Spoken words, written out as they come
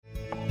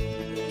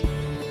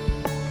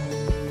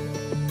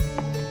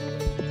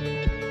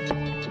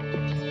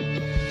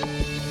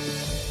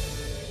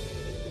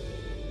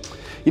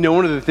You know,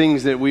 one of the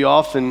things that we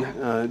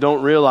often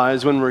don't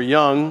realize when we're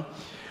young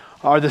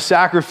are the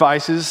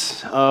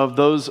sacrifices of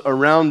those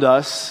around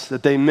us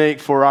that they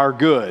make for our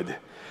good.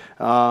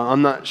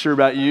 I'm not sure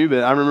about you,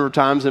 but I remember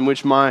times in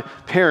which my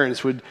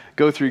parents would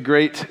go through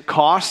great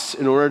costs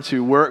in order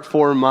to work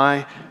for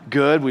my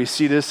good. We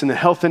see this in the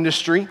health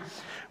industry,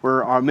 where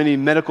there are many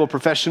medical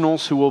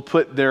professionals who will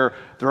put their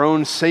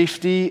own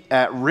safety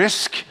at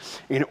risk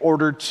in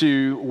order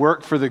to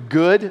work for the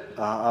good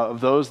of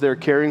those they're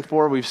caring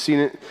for. We've seen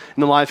it in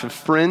the life of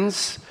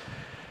friends.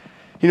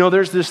 You know,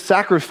 there's this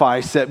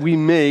sacrifice that we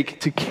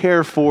make to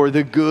care for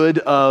the good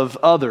of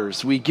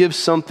others. We give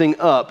something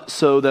up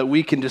so that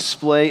we can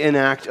display an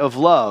act of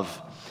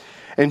love.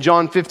 In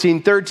John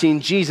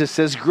 15:13, Jesus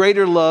says,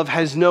 "Greater love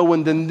has no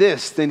one than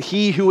this, than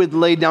he who would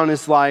lay down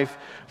his life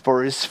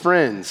for his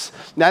friends."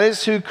 That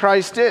is who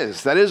Christ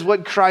is. That is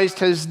what Christ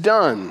has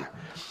done.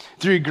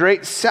 Through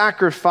great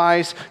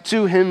sacrifice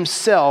to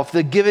himself,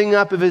 the giving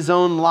up of his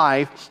own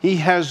life, he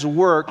has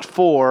worked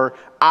for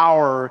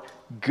our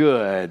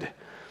good.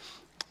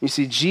 You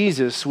see,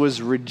 Jesus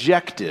was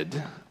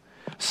rejected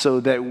so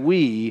that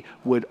we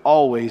would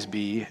always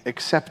be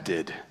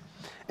accepted.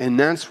 And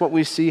that's what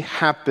we see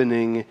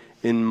happening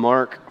in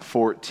Mark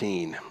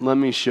 14. Let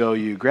me show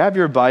you. Grab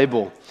your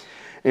Bible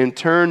and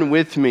turn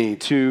with me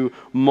to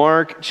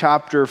Mark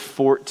chapter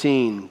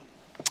 14.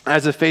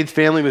 As a faith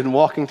family, we've been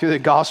walking through the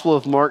Gospel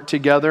of Mark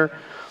together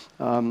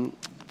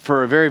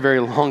for a very, very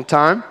long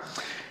time.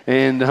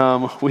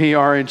 And we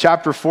are in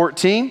chapter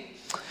 14.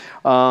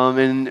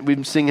 And we've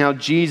been seeing how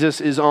Jesus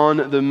is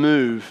on the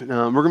move.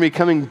 We're going to be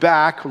coming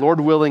back,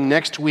 Lord willing,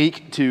 next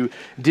week to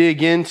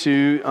dig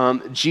into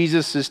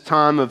Jesus'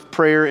 time of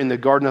prayer in the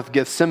Garden of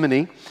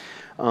Gethsemane.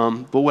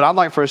 But what I'd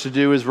like for us to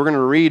do is we're going to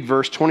read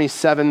verse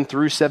 27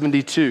 through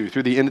 72,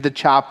 through the end of the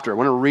chapter. I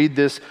want to read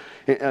this,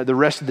 the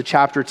rest of the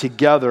chapter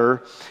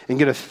together and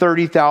get a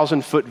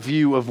 30,000-foot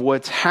view of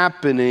what's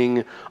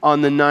happening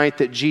on the night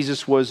that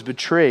Jesus was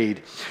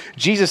betrayed.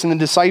 Jesus and the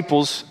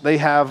disciples, they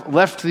have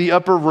left the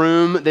upper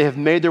room. They have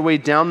made their way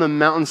down the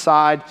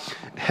mountainside,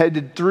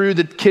 headed through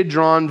the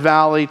Kidron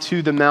Valley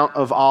to the Mount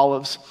of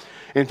Olives.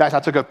 In fact, I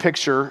took a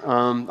picture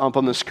up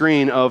on the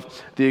screen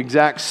of the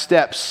exact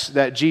steps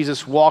that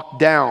Jesus walked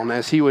down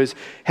as he was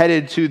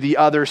headed to the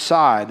other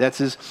side.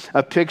 That's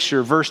a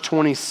picture, verse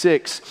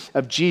 26,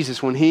 of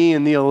Jesus. When he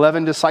and the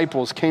 11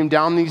 disciples came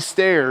down these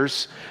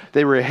stairs,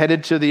 they were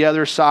headed to the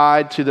other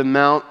side, to the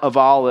Mount of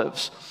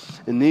Olives.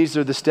 And these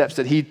are the steps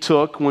that he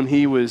took when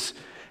he was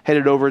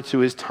headed over to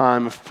his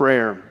time of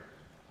prayer.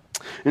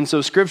 And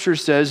so Scripture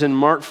says in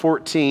Mark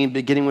 14,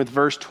 beginning with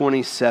verse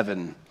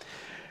 27,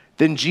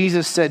 "Then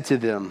Jesus said to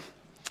them,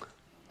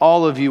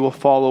 'All of you will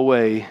fall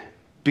away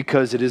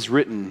because it is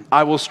written,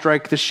 I will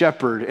strike the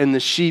shepherd and the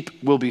sheep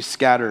will be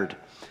scattered.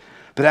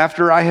 But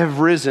after I have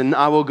risen,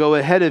 I will go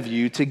ahead of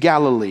you to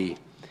Galilee.'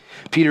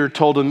 Peter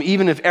told him,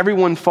 'Even if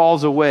everyone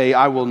falls away,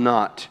 I will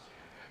not.'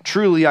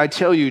 'Truly, I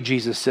tell you,'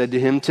 Jesus said to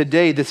him,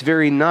 'today, this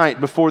very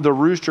night, before the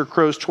rooster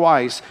crows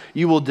twice,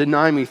 you will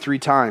deny me 3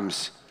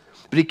 times.'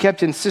 But he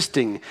kept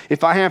insisting,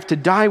 'If I have to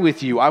die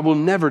with you, I will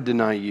never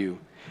deny you.'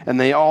 And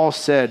they all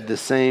said the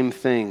same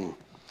thing.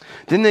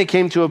 Then they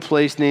came to a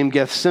place named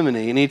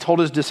Gethsemane, and he told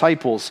his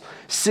disciples,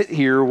 'Sit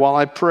here while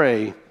I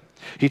pray.'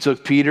 He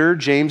took Peter,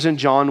 James, and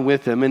John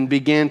with him and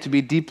began to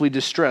be deeply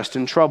distressed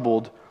and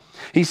troubled.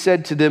 He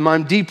said to them,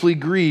 'I'm deeply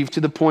grieved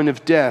to the point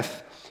of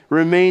death.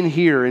 Remain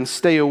here and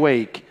stay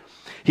awake.'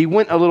 He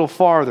went a little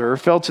farther,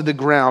 fell to the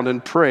ground,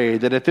 and prayed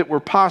that if it were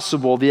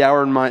possible, the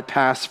hour might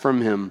pass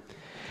from him.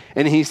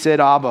 And he said,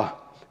 'Abba,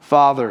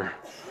 Father,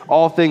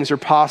 all things are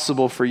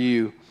possible for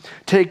you.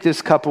 Take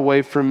this cup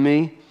away from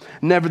me.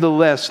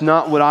 Nevertheless,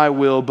 not what I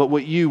will, but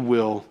what you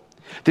will.'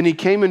 Then he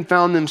came and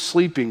found them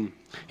sleeping.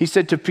 He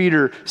said to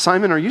Peter,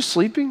 'Simon, are you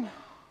sleeping?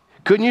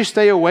 Couldn't you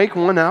stay awake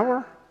 1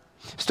 hour?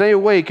 Stay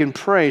awake and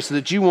pray so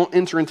that you won't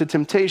enter into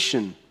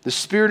temptation. The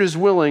spirit is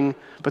willing,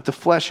 but the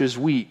flesh is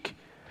weak.'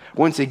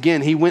 Once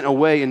again, he went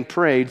away and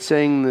prayed,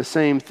 saying the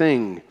same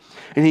thing.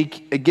 And he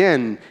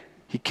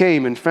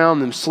came and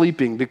found them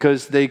sleeping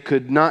because they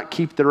could not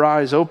keep their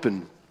eyes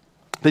open.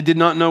 They did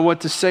not know what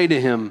to say to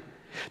him.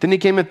 Then he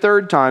came a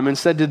third time and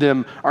said to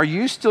them, 'Are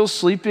you still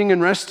sleeping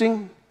and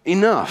resting?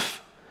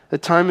 Enough. The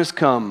time has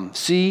come.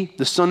 See,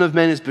 the Son of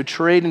Man is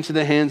betrayed into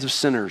the hands of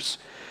sinners.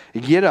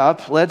 Get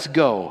up, let's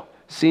go.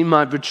 See,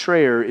 my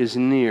betrayer is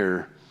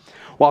near.'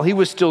 While he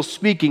was still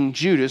speaking,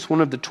 Judas,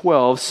 one of the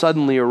 12,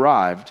 suddenly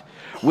arrived.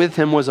 With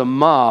him was a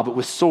mob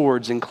with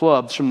swords and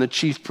clubs from the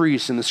chief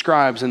priests and the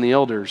scribes and the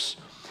elders.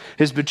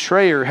 His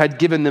betrayer had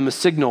given them a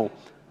signal.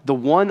 'The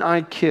one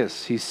I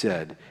kiss,' he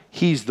said,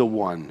 'he's the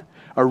one.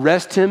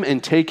 Arrest him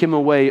and take him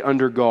away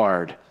under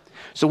guard.'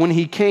 So when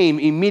he came,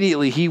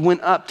 immediately he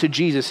went up to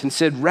Jesus and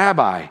said,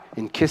 'Rabbi,'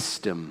 and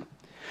kissed him.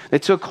 They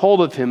took hold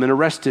of him and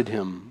arrested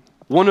him.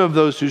 One of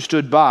those who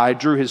stood by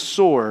drew his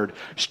sword,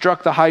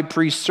 struck the high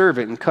priest's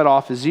servant, and cut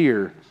off his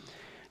ear.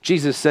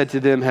 Jesus said to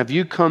them, "Have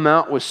you come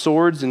out with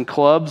swords and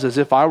clubs as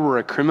if I were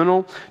a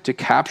criminal to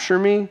capture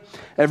me?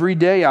 Every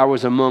day I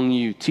was among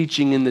you,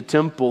 teaching in the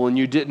temple, and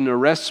you didn't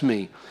arrest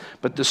me.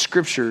 But the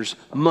scriptures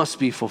must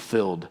be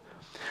fulfilled."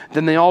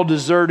 Then they all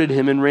deserted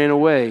him and ran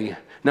away.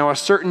 Now a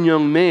certain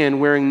young man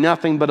wearing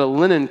nothing but a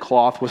linen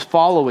cloth was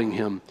following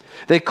him.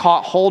 They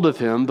caught hold of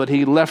him, but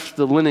he left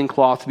the linen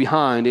cloth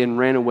behind and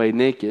ran away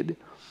naked.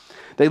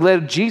 They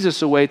led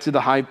Jesus away to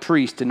the high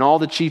priest, and all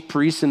the chief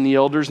priests and the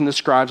elders and the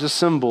scribes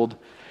assembled.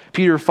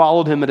 Peter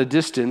followed him at a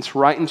distance,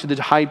 right into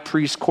the high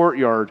priest's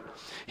courtyard.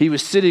 He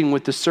was sitting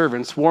with the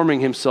servants, warming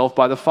himself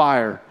by the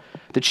fire.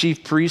 The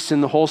chief priests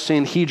and the whole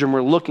Sanhedrin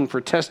were looking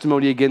for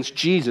testimony against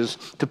Jesus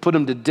to put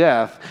him to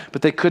death,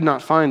 but they could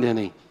not find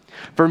any.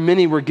 For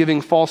many were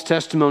giving false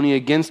testimony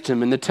against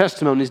him, and the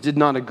testimonies did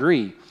not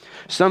agree.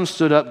 Some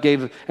stood up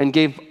gave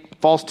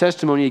false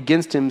testimony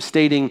against him,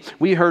 stating,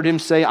 "We heard him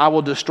say, 'I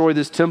will destroy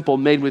this temple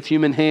made with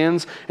human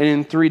hands, and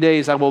in 3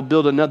 days I will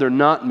build another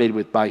not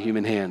made by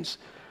human hands.'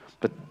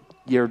 But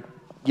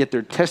yet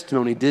their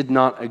testimony did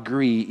not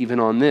agree even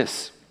on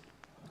this."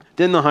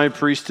 Then the high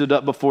priest stood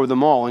up before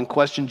them all and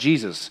questioned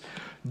Jesus.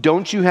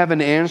 "Don't you have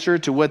an answer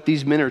to what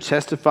these men are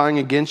testifying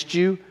against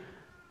you?"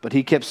 But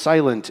he kept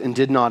silent and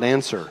did not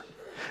answer.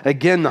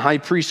 Again, the high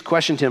priest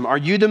questioned him, "Are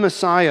you the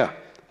Messiah,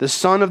 the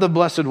Son of the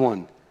Blessed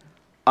One?"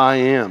 "I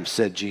am,"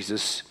 said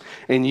Jesus,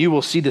 "and you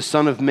will see the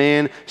Son of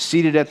Man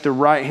seated at the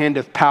right hand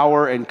of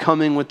power and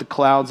coming with the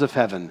clouds of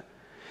heaven."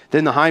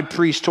 Then the high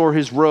priest tore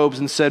his robes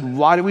and said,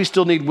 "Why do we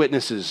still need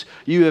witnesses?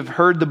 You have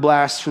heard the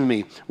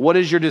blasphemy. What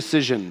is your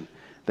decision?"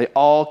 They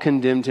all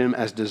condemned him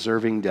as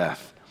deserving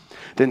death.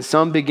 Then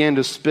some began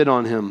to spit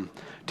on him,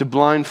 to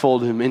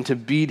blindfold him, and to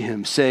beat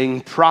him,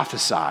 saying,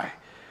 "Prophesy."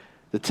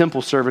 The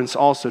temple servants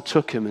also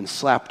took him and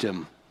slapped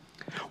him.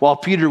 While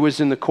Peter was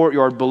in the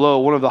courtyard below,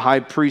 one of the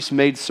high priest's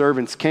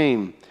maidservants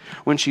came.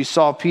 When she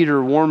saw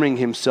Peter warming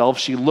himself,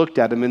 she looked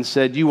at him and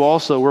said, "You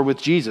also were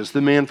with Jesus,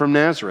 the man from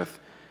Nazareth."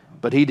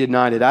 But he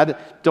denied it. "I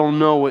don't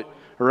know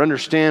or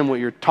understand what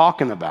you're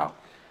talking about."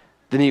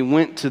 Then he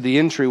went to the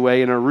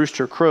entryway, and a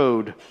rooster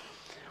crowed.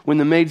 When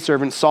the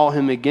maidservant saw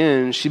him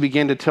again, she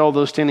began to tell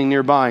those standing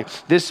nearby,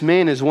 "This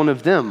man is one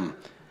of them."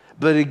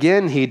 But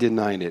again he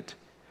denied it.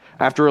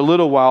 After a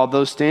little while,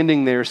 those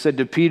standing there said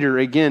to Peter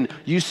again,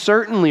 "You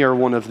certainly are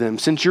one of them,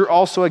 since you're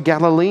also a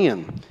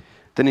Galilean."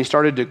 Then he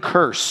started to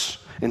curse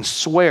and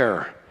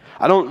swear,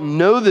 "I don't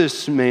know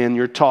this man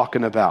you're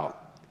talking about."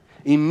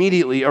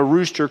 Immediately a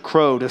rooster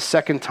crowed a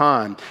second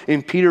time,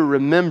 and Peter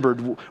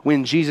remembered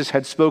when Jesus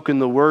had spoken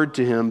the word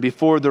to him,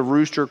 "Before the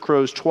rooster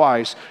crows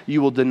twice,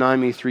 you will deny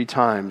me 3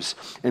 times."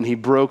 And he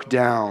broke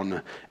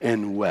down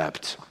and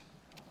wept.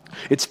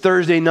 It's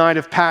Thursday night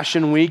of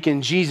Passion Week,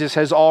 and Jesus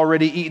has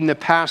already eaten the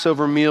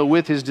Passover meal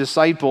with his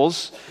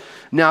disciples.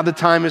 Now the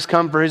time has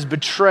come for his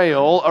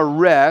betrayal,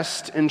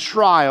 arrest, and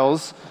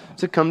trials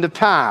to come to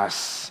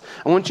pass.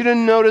 I want you to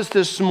notice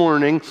this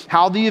morning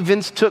how the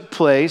events took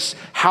place,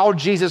 how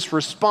Jesus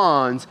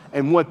responds,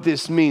 and what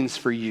this means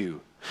for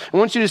you. I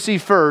want you to see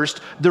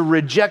first the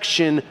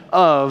rejection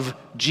of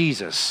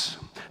Jesus.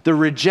 The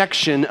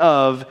rejection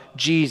of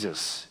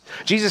Jesus.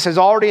 Jesus has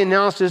already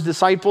announced to his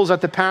disciples at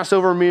the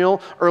Passover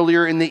meal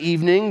earlier in the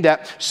evening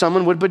that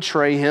someone would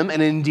betray him,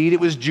 and indeed it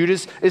was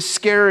Judas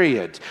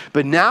Iscariot.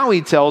 But now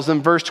he tells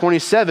them, verse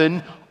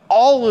 27,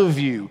 all of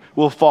you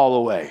will fall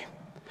away.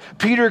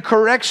 Peter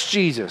corrects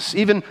Jesus,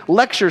 even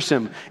lectures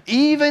him.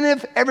 Even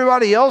if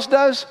everybody else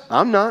does,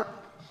 I'm not.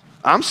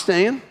 I'm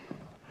staying.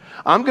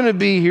 I'm going to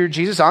be here,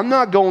 Jesus. I'm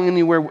not going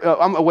anywhere.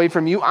 I'm away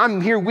from you.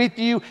 I'm here with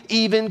you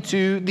even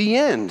to the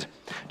end.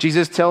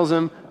 Jesus tells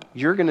him,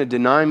 "You're going to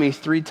deny me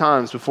 3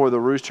 times before the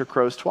rooster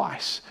crows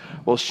twice."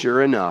 Well,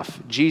 sure enough,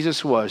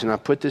 Jesus was, and I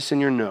put this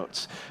in your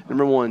notes.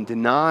 Number 1,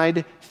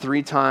 denied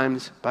 3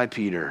 times by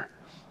Peter.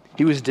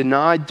 He was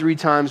denied 3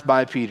 times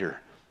by Peter.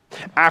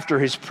 After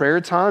his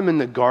prayer time in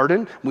the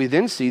garden, we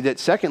then see that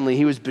secondly,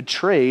 he was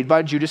betrayed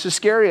by Judas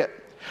Iscariot.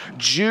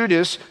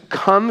 Judas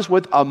comes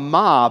with a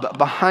mob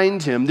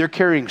behind him. They're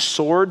carrying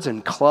swords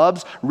and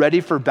clubs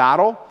ready for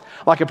battle.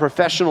 Like a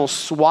professional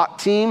SWAT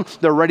team,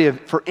 they're ready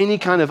for any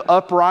kind of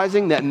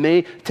uprising that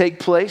may take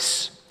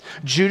place.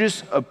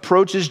 Judas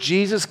approaches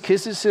Jesus,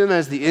 kisses him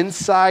as the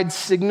inside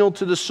signal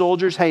to the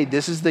soldiers, "Hey,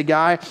 this is the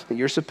guy that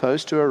you're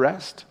supposed to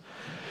arrest."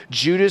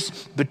 Judas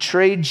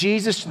betrayed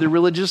Jesus to the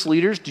religious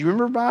leaders. Do you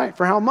remember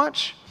for how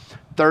much?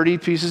 30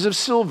 pieces of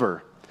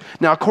silver.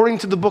 Now, according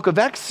to the book of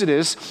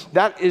Exodus,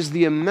 that is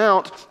the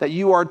amount that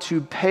you are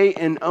to pay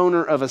an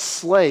owner of a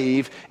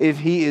slave if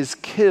he is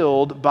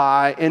killed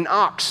by an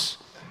ox.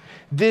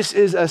 This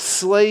is a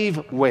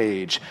slave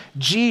wage.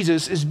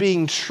 Jesus is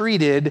being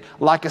treated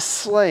like a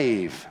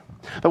slave.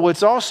 But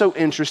what's also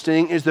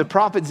interesting is the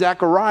prophet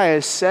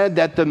Zechariah said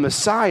that the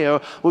Messiah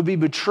would be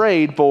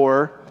betrayed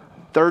for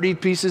 30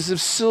 pieces of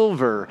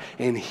silver.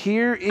 And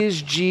here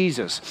is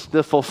Jesus.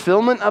 The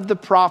fulfillment of the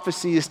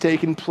prophecy is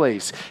taking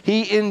place.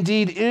 He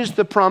indeed is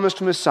the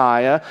promised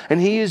Messiah, and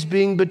he is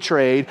being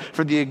betrayed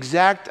for the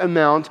exact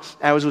amount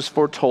as was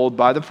foretold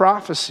by the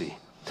prophecy.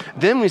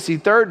 Then we see,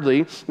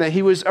 thirdly, that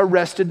he was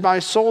arrested by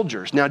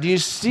soldiers. Now, do you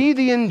see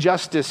the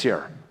injustice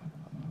here?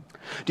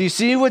 Do you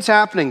see what's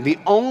happening? The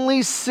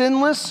only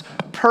sinless,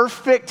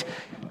 perfect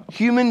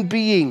human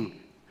being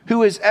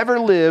who has ever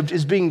lived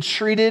is being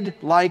treated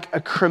like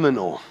a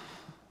criminal.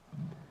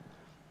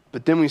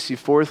 But then we see,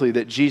 fourthly,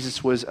 that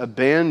Jesus was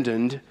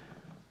abandoned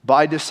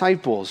by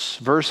disciples.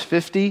 Verse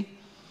 50,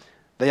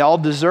 they all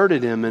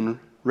deserted him and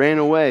ran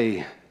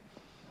away.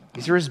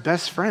 These are his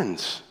best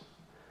friends.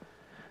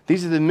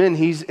 These are the men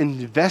he's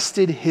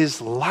invested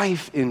his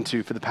life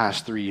into for the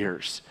past 3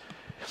 years.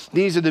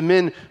 These are the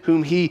men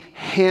whom he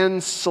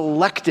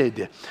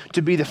hand-selected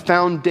to be the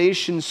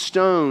foundation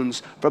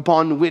stones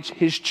upon which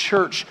his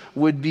church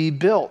would be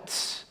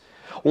built.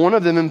 One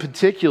of them in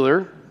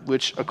particular,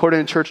 which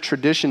according to church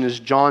tradition is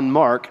John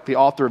Mark, the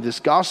author of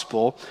this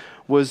gospel,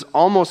 was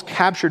almost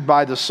captured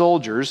by the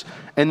soldiers,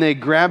 and they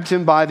grabbed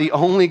him by the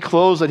only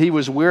clothes that he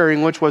was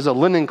wearing, which was a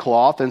linen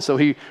cloth, and so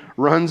he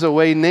runs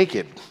away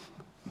naked.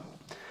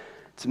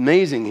 It's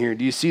amazing here.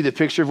 Do you see the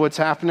picture of what's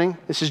happening?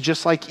 This is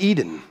just like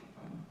Eden.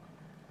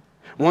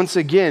 Once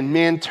again,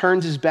 man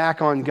turns his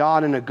back on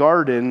God in a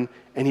garden,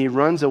 and he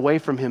runs away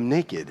from him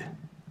naked.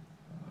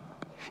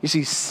 You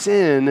see,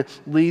 sin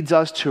leads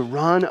us to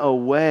run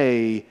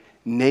away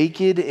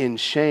naked in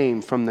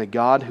shame from the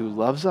God who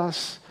loves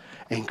us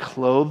and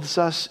clothes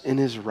us in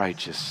his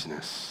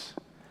righteousness.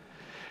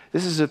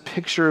 This is a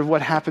picture of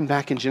what happened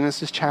back in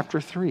Genesis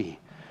chapter 3.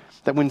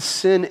 That when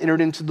sin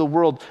entered into the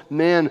world,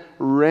 man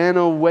ran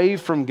away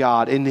from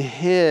God and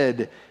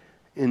hid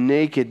in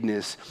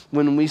nakedness.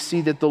 When we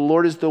see that the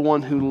Lord is the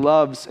one who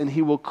loves and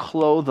he will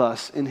clothe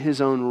us in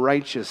his own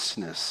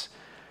righteousness.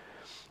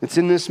 It's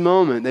in this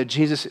moment that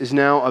Jesus is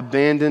now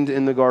abandoned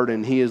in the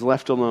garden. He is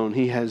left alone.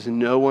 He has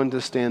no one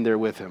to stand there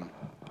with him.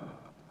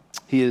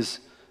 He is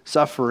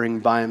suffering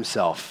by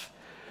himself.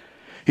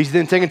 He's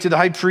then taken to the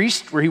high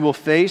priest, where he will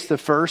face the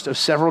first of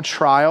several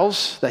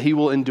trials that he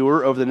will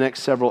endure over the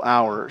next several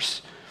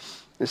hours.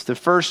 It's the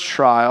first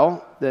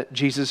trial that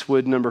Jesus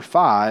would, number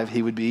 5,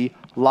 he would be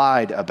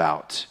lied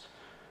about.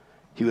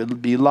 He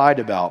would be lied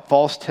about.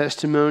 False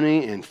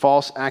testimony and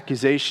false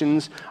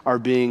accusations are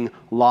being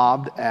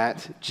lobbed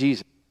at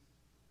Jesus.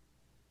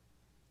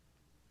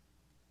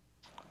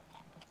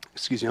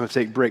 I have to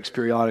take breaks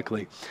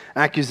periodically.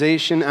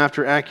 Accusation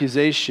after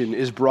accusation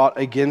is brought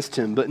against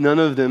him, but none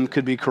of them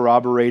could be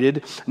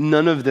corroborated.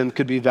 None of them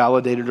could be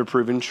validated or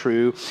proven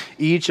true.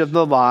 Each of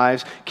the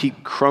lies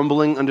keep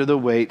crumbling under the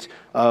weight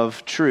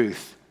of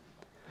truth.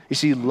 You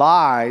see,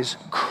 lies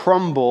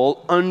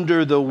crumble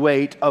under the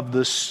weight of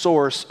the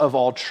source of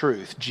all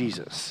truth,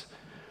 Jesus.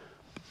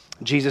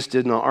 Jesus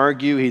did not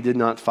argue. He did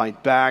not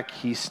fight back.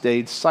 He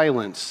stayed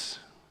silent.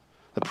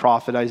 The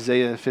prophet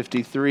Isaiah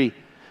 53,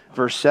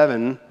 verse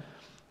 7,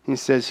 he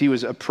says, he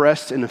was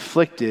oppressed and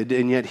afflicted,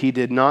 and yet he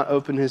did not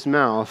open his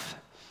mouth.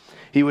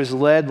 He was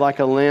led like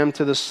a lamb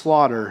to the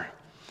slaughter,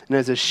 and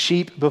as a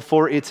sheep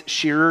before its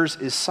shearers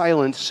is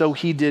silent, so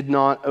he did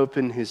not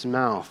open his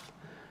mouth.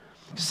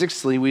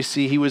 Sixthly, we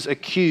see he was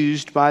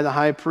accused by the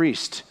high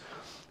priest.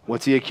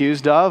 What's he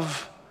accused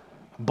of?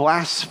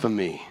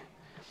 Blasphemy.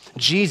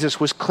 Jesus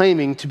was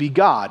claiming to be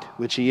God,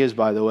 which he is,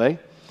 by the way.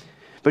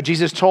 But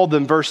Jesus told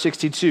them, verse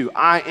 62,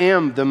 I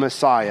am the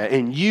Messiah,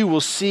 and you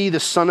will see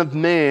the Son of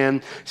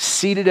Man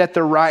seated at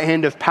the right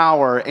hand of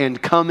power and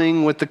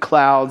coming with the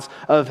clouds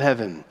of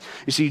heaven.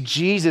 You see,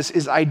 Jesus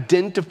is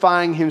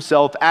identifying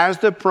himself as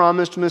the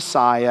promised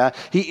Messiah.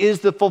 He is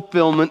the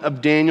fulfillment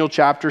of Daniel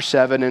chapter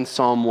 7 and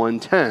Psalm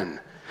 110.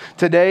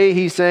 Today,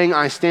 he's saying,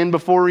 I stand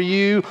before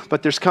you,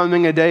 but there's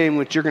coming a day in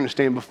which you're going to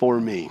stand before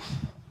me.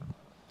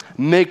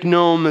 Make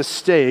no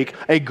mistake,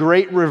 a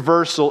great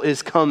reversal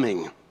is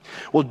coming.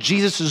 Well,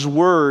 Jesus'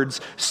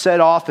 words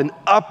set off an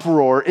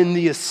uproar in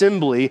the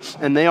assembly,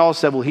 and they all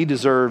said, well, he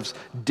deserves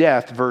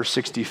death, verse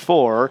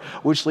 64,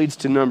 which leads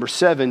to number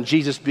 7,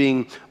 Jesus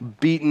being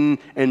beaten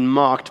and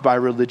mocked by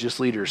religious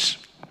leaders.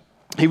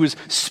 He was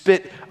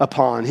spit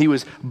upon, he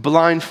was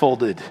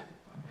blindfolded,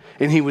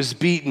 and he was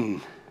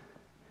beaten.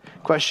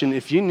 Question,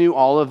 if you knew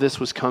all of this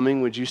was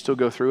coming, would you still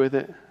go through with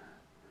it?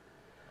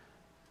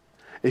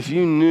 If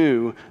you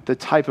knew the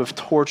type of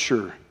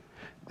torture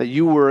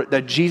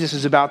that Jesus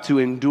is about to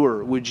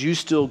endure, would you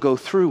still go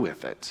through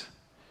with it?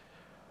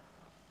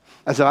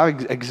 As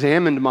I've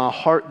examined my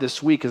heart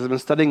this week, as I've been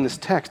studying this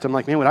text, I'm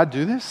like, man, would I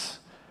do this?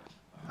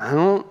 I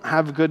don't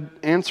have a good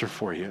answer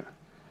for you.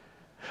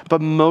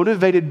 But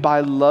motivated by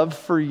love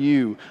for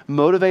you,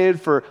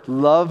 motivated for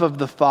love of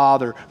the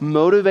Father,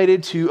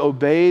 motivated to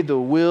obey the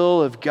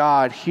will of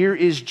God, here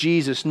is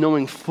Jesus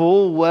knowing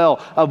full well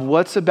of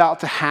what's about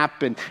to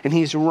happen, and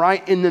he's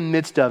right in the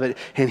midst of it,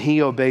 and he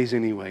obeys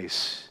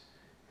anyways.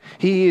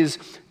 He is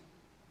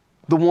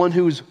the one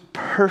who is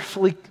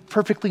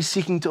perfectly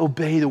seeking to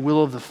obey the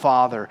will of the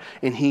Father,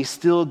 and he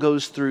still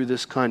goes through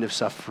this kind of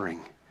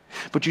suffering.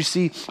 But you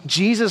see,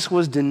 Jesus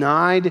was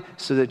denied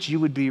so that you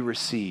would be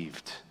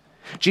received.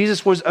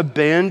 Jesus was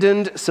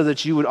abandoned so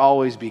that you would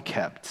always be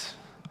kept.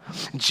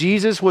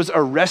 Jesus was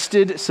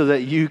arrested so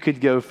that you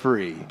could go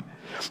free.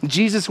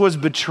 Jesus was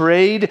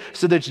betrayed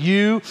so that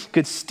you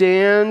could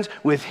stand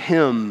with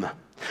him.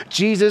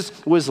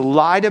 Jesus was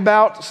lied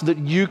about so that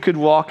you could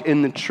walk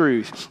in the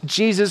truth.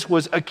 Jesus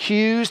was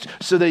accused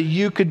so that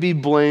you could be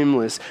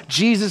blameless.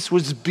 Jesus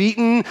was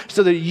beaten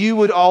so that you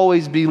would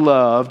always be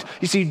loved.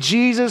 You see,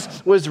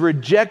 Jesus was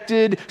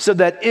rejected so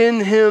that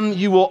in him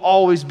you will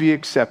always be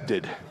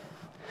accepted.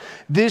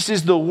 This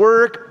is the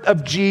work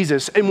of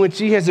Jesus, in which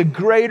he has a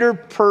greater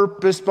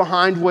purpose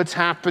behind what's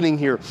happening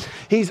here.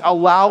 He's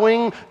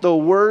allowing the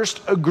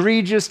worst,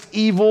 egregious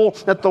evil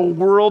that the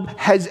world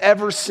has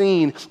ever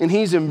seen, and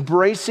he's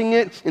embracing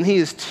it, and he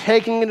is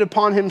taking it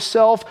upon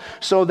himself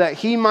so that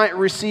he might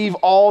receive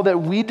all that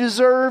we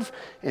deserve,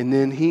 and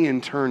then he in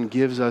turn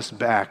gives us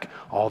back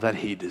all that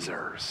he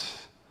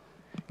deserves.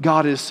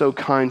 God is so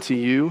kind to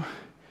you.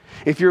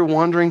 If you're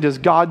wondering, does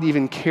God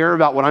even care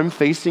about what I'm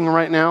facing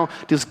right now?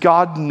 Does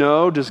God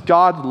know? Does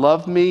God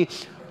love me?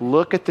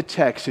 Look at the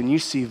text and you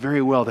see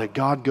very well that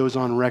God goes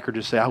on record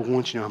to say, I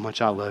want you to know how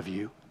much I love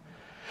you.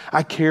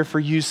 I care for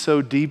you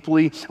so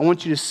deeply. I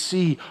want you to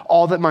see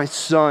all that my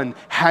son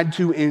had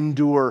to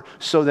endure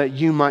so that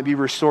you might be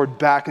restored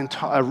back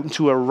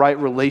into a right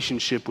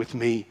relationship with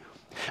me.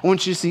 I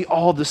want you to see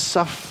all the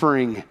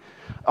suffering,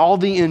 all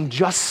the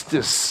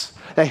injustice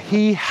that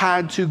he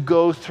had to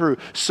go through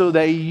so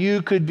that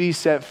you could be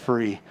set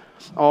free.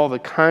 All the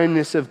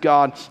kindness of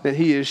God that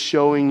he is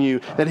showing you,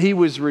 that he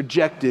was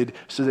rejected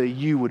so that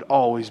you would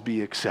always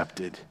be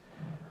accepted.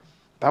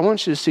 But I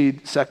want you to see,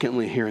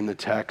 secondly, here in the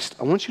text,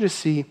 I want you to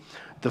see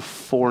the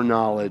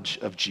foreknowledge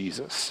of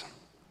Jesus.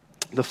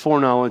 The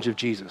foreknowledge of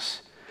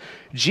Jesus.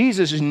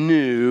 Jesus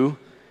knew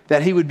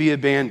that he would be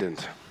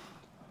abandoned.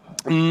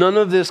 None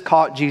of this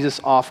caught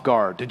Jesus off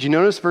guard. Did you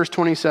notice verse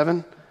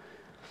 27?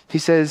 He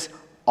says,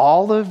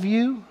 all of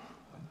you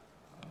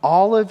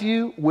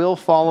will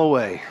fall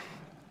away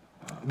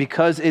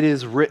because it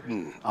is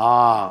written.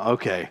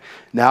 Okay.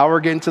 Now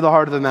we're getting to the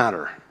heart of the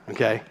matter,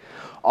 okay?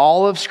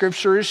 All of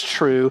Scripture is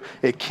true.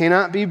 It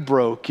cannot be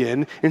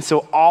broken. And so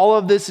all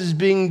of this is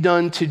being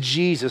done to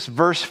Jesus,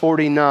 verse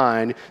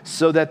 49,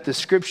 so that the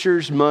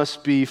Scriptures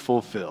must be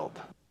fulfilled.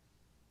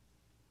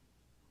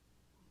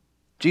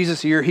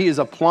 Jesus here, he is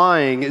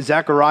applying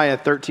Zechariah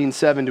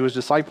 13:7 to his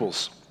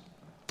disciples.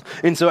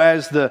 And so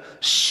as the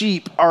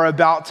sheep are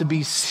about to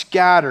be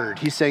scattered,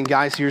 he's saying,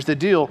 guys, here's the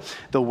deal.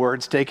 The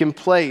word's taken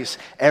place.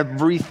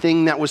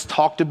 Everything that was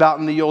talked about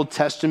in the Old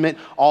Testament,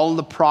 all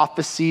the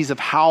prophecies of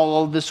how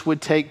all of this would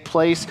take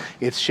place,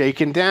 it's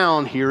shaken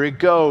down. Here it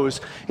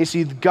goes. You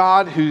see,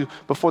 God, who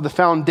before the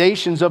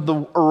foundations of the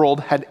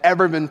world had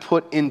ever been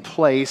put in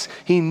place,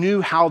 he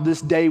knew how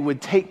this day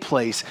would take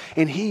place.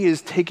 And he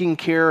is taking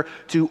care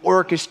to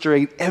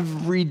orchestrate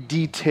every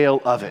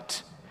detail of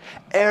it.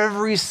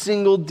 Every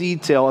single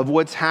detail of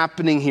what's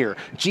happening here.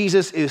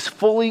 Jesus is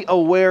fully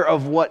aware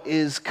of what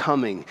is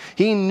coming.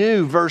 He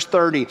knew, verse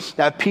 30,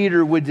 that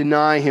Peter would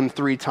deny him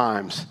 3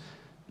 times.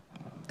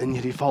 And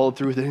yet he followed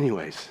through with it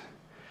anyways.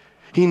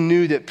 He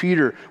knew that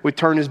Peter would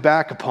turn his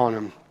back upon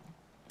him.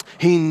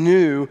 He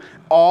knew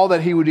all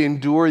that he would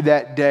endure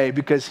that day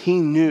because he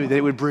knew that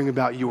it would bring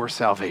about your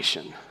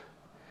salvation.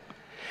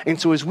 And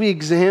so as we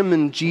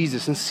examine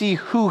Jesus and see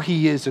who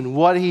he is and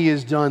what he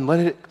has done, let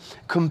it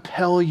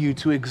compel you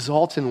to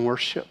exalt and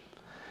worship,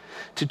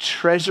 to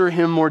treasure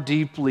him more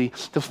deeply,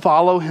 to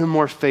follow him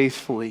more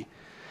faithfully.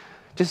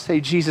 Just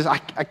say, Jesus, I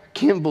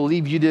can't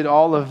believe you did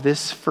all of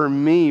this for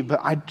me, but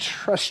I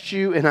trust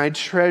you and I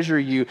treasure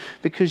you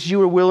because you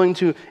were willing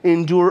to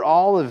endure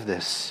all of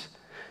this.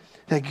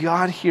 That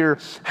God here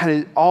had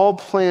it all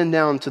planned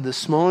down to the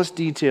smallest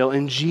detail,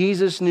 and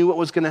Jesus knew what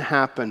was going to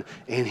happen,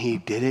 and he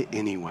did it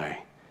anyway.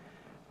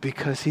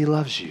 Because he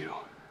loves you.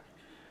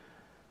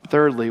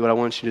 Thirdly, what I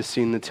want you to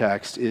see in the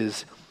text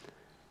is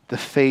the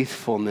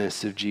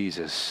faithfulness of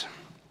Jesus.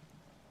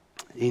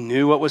 He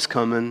knew what was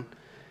coming,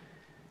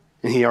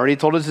 and he already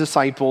told his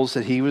disciples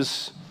that he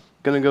was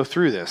going to go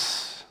through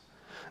this.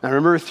 Now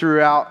remember,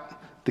 throughout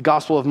the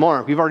Gospel of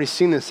Mark, we've already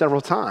seen this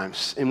several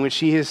times, in which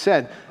he has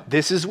said,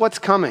 this is what's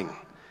coming.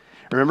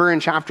 Remember in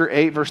chapter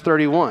 8, verse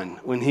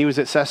 31, when he was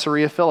at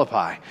Caesarea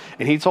Philippi,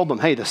 and he told them,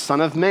 hey, the Son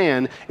of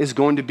Man is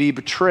going to be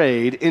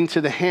betrayed into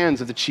the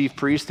hands of the chief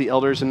priests, the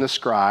elders, and the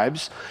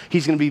scribes.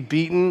 He's going to be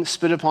beaten,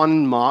 spit upon,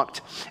 and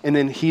mocked, and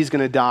then he's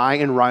going to die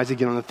and rise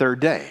again on the 3rd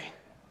day.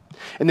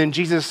 And then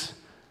Jesus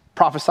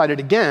prophesied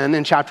it again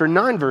in chapter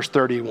 9, verse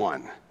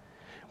 31,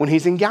 when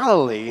he's in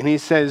Galilee, and he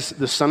says,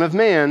 the Son of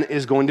Man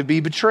is going to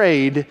be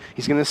betrayed,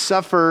 he's going to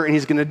suffer, and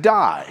he's going to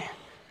die,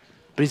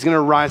 but he's going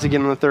to rise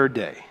again on the 3rd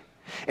day.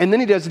 And then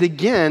he does it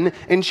again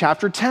in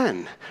chapter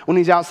 10 when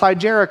he's outside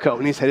Jericho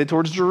and he's headed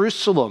towards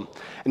Jerusalem.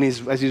 And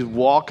as he's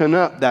walking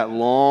up that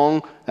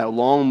long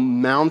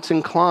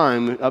mountain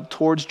climb up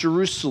towards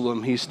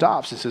Jerusalem, he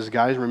stops and says,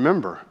 guys,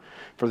 remember,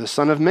 for the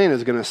Son of Man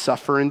is going to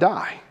suffer and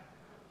die,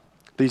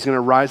 but he's going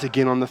to rise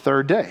again on the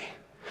 3rd day.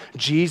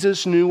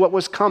 Jesus knew what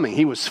was coming.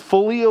 He was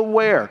fully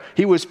aware.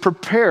 He was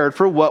prepared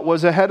for what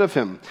was ahead of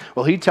him.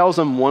 Well, he tells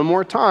them one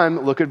more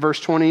time, look at verse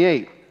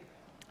 28.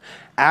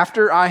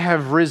 After I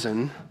have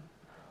risen,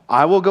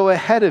 I will go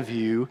ahead of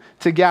you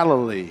to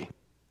Galilee.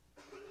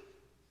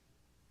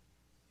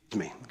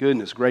 me.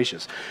 Goodness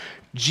gracious.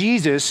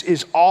 Jesus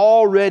is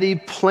already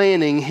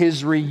planning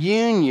his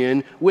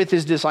reunion with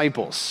his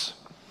disciples.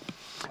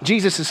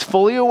 Jesus is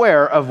fully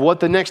aware of what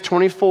the next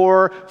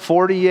 24,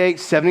 48,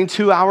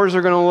 72 hours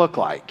are going to look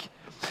like.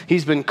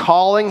 He's been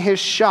calling his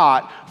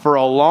shot for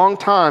a long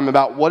time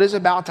about what is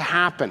about to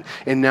happen.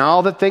 And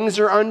now that things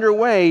are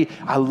underway,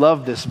 I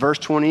love this. Verse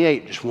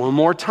 28, just one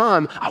more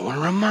time. I want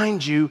to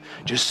remind you,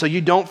 just so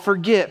you don't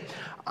forget,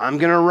 I'm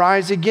going to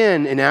rise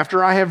again. And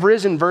after I have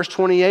risen, verse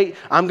 28,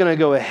 I'm going to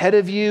go ahead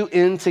of you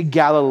into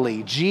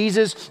Galilee.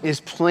 Jesus is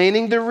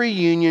planning the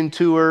reunion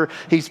tour.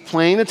 He's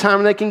planning the time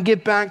when they can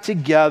get back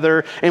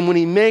together. And when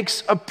he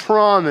makes a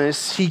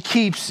promise, he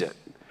keeps it.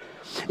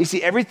 You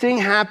see, everything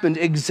happened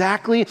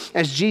exactly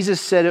as Jesus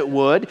said it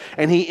would,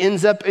 and he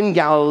ends up in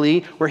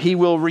Galilee where he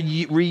will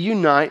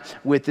reunite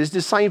with his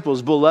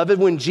disciples. Beloved,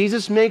 when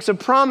Jesus makes a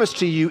promise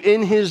to you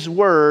in his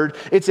word,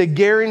 it's a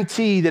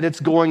guarantee that it's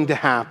going to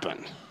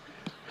happen.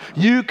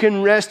 You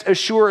can rest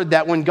assured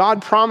that when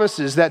God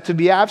promises that to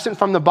be absent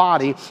from the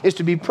body is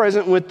to be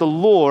present with the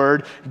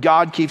Lord,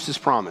 God keeps his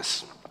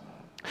promise.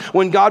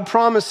 When God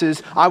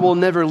promises, I will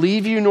never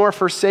leave you nor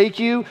forsake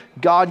you,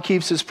 God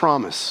keeps his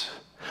promise.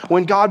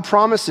 When God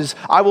promises,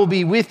 I will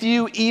be with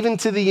you even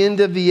to the end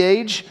of the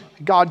age,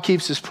 God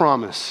keeps his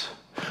promise.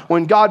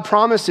 When God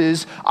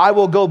promises, I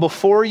will go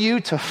before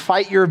you to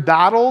fight your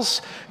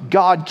battles,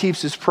 God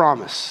keeps his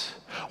promise.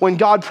 When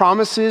God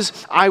promises,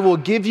 I will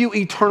give you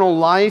eternal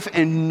life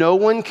and no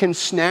one can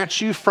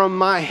snatch you from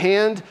my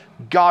hand,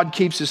 God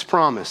keeps his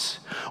promise.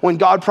 When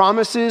God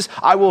promises,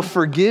 I will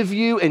forgive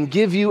you and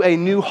give you a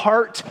new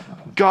heart,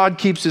 God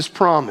keeps his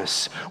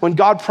promise. When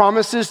God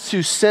promises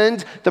to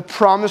send the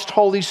promised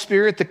Holy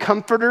Spirit, the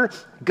Comforter,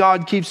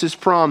 God keeps his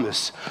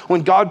promise.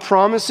 When God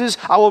promises,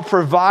 I will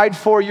provide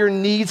for your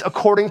needs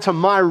according to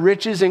my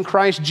riches in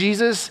Christ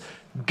Jesus,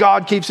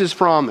 God keeps his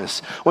promise.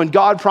 When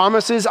God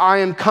promises, I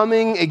am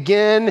coming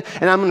again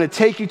and I'm going to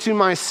take you to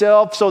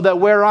myself so that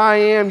where I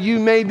am, you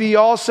may be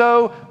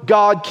also,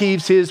 God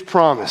keeps his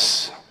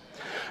promise.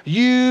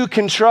 You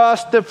can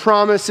trust the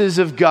promises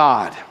of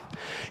God.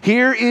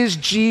 Here is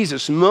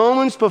Jesus,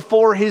 moments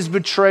before his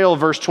betrayal,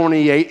 verse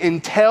 28,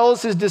 and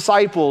tells his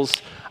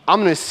disciples,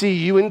 I'm going to see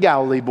you in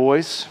Galilee,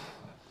 boys.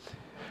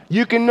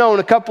 You can know in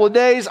a couple of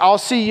days, I'll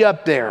see you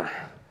up there.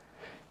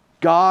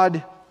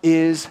 God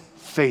is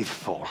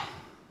faithful.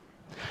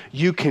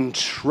 You can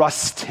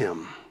trust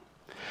him.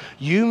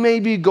 You may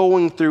be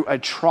going through a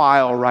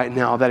trial right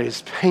now that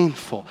is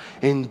painful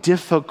and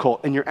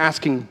difficult, and you're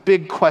asking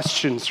big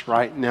questions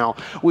right now.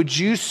 Would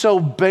you so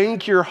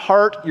bank your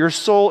heart, your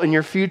soul, and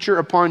your future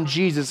upon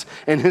Jesus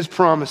and his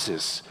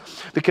promises?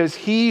 Because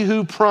he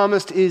who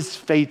promised is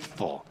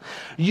faithful.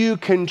 You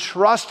can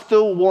trust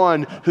the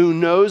one who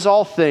knows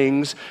all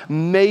things,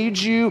 made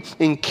you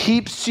and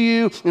keeps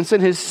you, and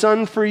sent his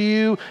son for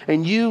you,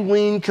 and you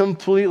lean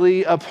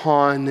completely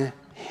upon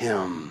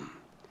him.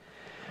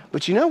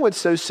 But you know what's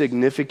so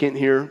significant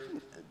here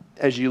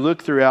as you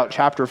look throughout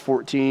chapter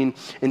 14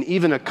 and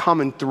even a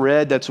common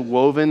thread that's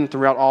woven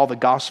throughout all the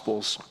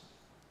Gospels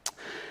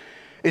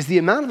is the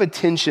amount of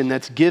attention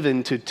that's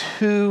given to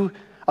two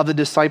of the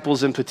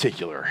disciples in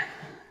particular,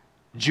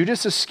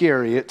 Judas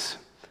Iscariot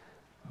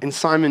and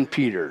Simon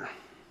Peter.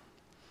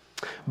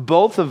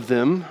 Both of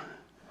them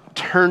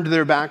turned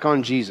their back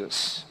on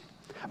Jesus.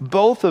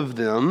 Both of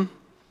them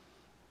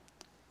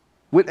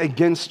went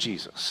against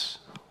Jesus.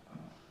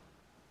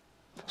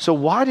 So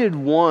why did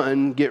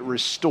one get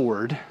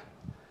restored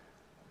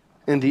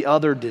and the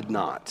other did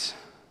not?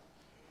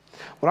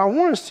 What I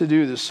want us to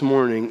do this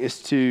morning is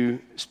to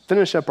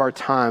finish up our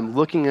time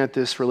looking at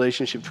this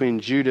relationship between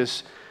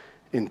Judas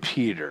and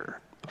Peter.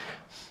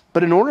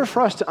 But in order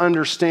for us to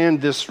understand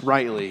this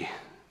rightly,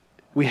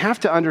 we have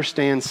to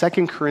understand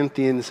 2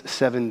 Corinthians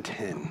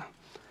 7:10.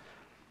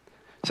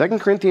 2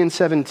 Corinthians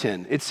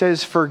 7:10, it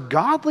says, for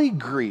godly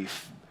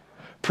grief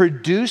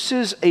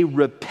produces a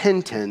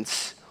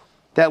repentance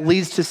that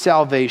leads to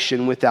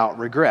salvation without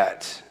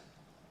regret.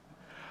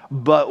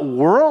 But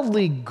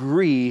worldly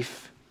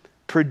grief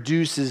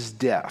produces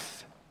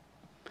death.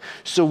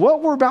 So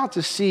what we're about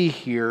to see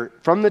here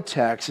from the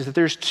text is that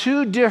there's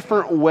two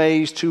different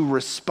ways to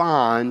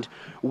respond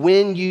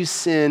when you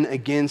sin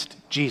against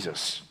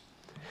Jesus.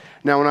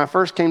 Now, when I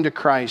first came to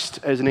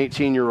Christ as an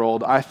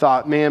 18-year-old, I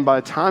thought, man,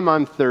 by the time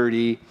I'm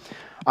 30,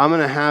 I'm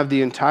going to have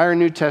the entire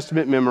New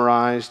Testament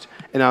memorized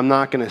and I'm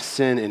not going to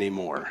sin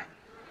anymore.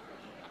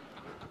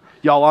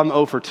 Y'all, I'm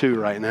 0 for 2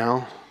 right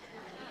now.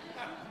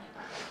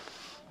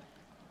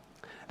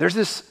 There's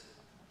this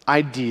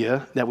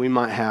idea that we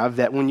might have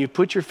that when you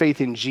put your faith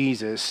in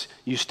Jesus,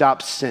 you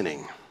stop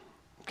sinning.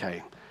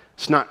 Okay,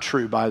 it's not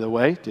true, by the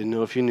way. Didn't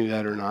know if you knew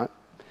that or not.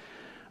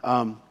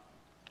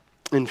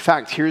 In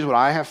fact, here's what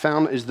I have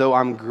found is though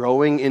I'm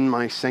growing in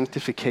my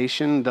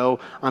sanctification, though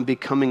I'm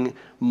becoming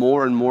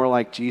more and more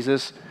like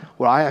Jesus,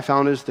 what I have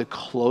found is the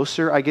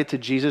closer I get to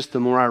Jesus, the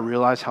more I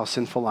realize how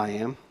sinful I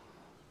am.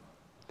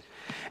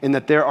 And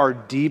that there are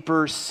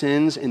deeper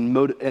sins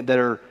that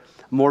are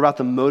more about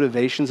the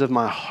motivations of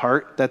my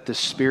heart that the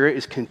Spirit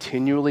is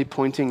continually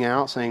pointing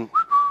out, saying,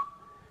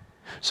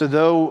 So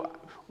though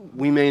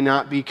we may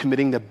not be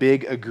committing the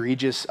big,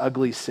 egregious,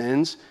 ugly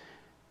sins,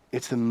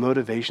 it's the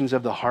motivations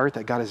of the heart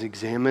that God is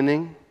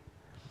examining.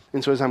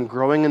 And so as I'm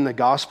growing in the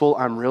gospel,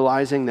 I'm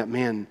realizing that,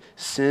 man,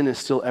 sin is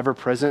still ever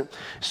present.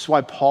 This is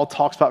why Paul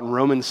talks about in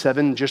Romans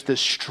 7, just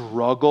this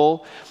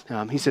struggle.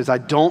 He says, I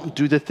don't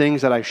do the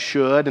things that I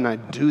should, and I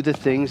do the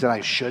things that I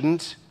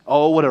shouldn't.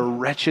 Oh, what a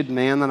wretched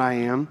man that I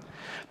am.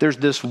 There's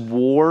this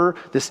war,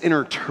 this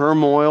inner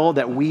turmoil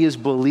that we as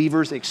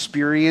believers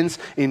experience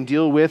and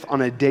deal with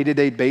on a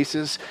day-to-day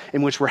basis,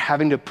 in which we're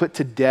having to put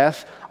to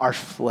death our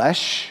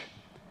flesh.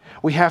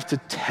 We have to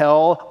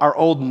tell our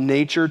old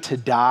nature to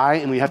die,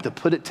 and we have to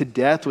put it to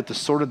death with the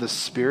sword of the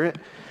Spirit.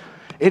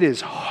 It is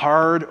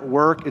hard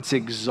work. It's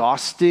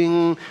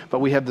exhausting, but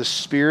we have the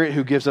Spirit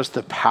who gives us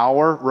the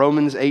power,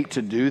 Romans 8,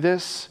 to do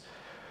this.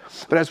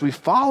 But as we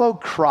follow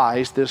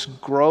Christ, this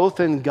growth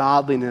in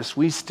godliness,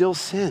 we still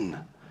sin.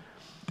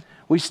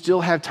 We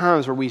still have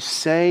times where we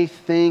say,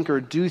 think,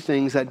 or do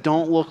things that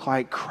don't look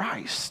like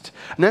Christ.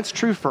 And that's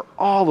true for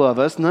all of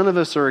us. None of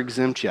us are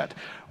exempt yet.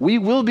 We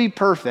will be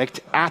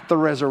perfect at the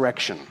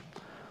resurrection.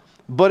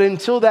 But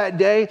until that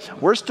day,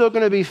 we're still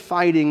going to be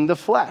fighting the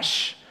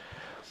flesh.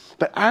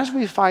 But as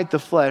we fight the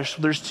flesh,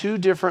 there's two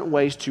different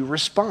ways to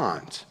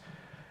respond.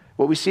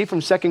 What we see from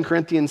 2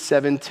 Corinthians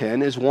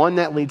 7:10 is one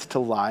that leads to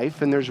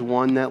life, and there's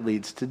one that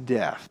leads to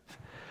death.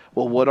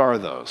 Well, what are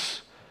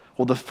those?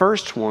 Well, the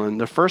first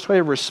way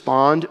to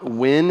respond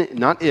when,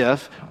 not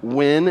if,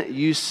 when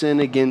you sin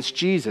against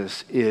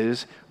Jesus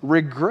is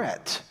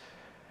regret.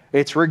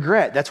 It's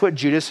regret. That's what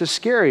Judas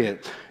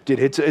Iscariot did.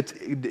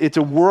 It's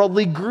a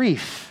worldly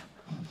grief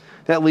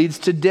that leads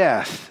to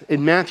death.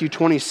 In Matthew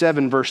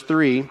 27, verse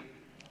 3,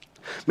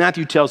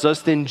 Matthew tells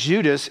us, then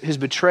Judas, his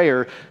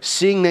betrayer,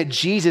 seeing that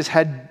Jesus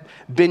had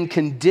been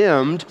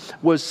condemned,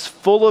 was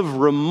full of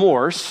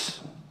remorse,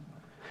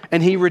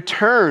 and he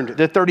returned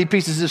the 30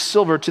 pieces of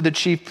silver to the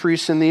chief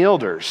priests and the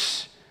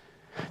elders.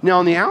 Now,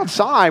 on the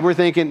outside, we're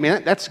thinking,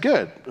 man, that's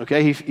good.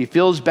 Okay, he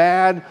feels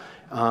bad.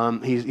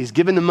 He's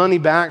giving the money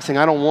back, saying,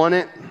 I don't want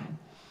it.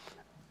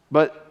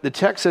 But the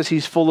text says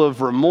he's full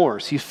of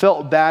remorse. He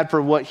felt bad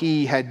for what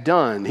he had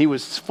done. He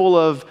was full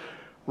of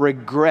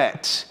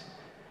regret.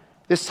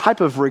 This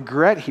type of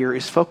regret here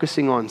is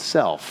focusing on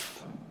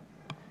self.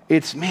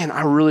 It's, man,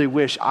 I really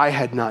wish I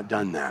had not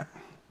done that.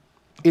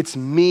 It's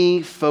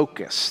me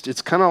focused.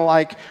 It's kind of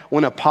like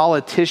when a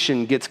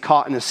politician gets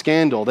caught in a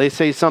scandal. They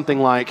say something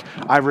like,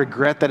 I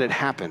regret that it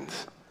happened.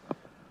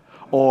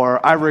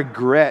 Or I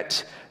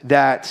regret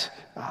that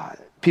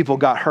people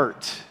got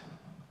hurt.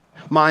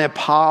 My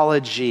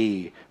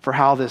apology for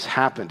how this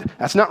happened.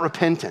 That's not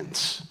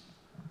repentance.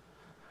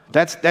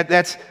 That's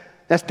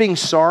being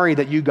sorry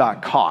that you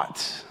got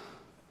caught.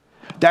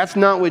 That's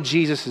not what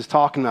Jesus is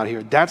talking about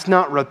here. That's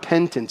not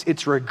repentance.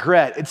 It's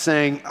regret. It's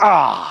saying,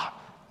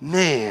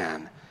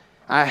 man,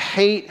 I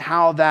hate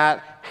how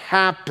that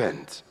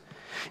happened.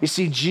 You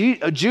see,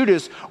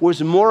 Judas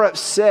was more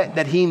upset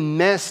that he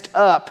messed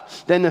up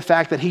than the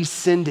fact that he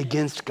sinned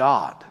against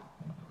God.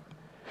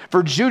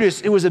 For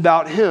Judas, it was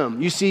about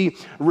him. You see,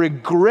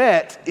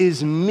 regret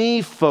is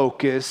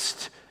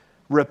me-focused.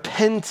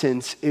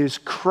 Repentance is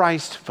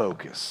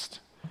Christ-focused.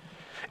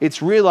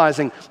 It's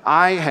realizing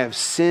I have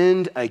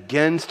sinned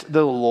against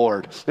the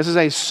Lord. This is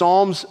a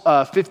Psalms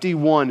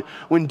 51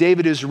 when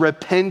David is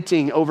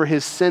repenting over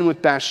his sin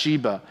with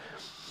Bathsheba.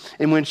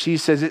 In which he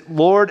says,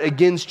 Lord,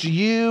 against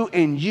you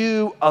and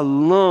you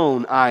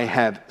alone I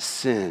have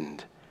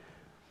sinned.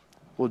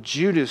 Well,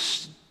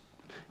 Judas,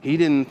 he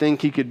didn't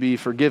think he could be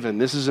forgiven.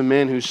 This is a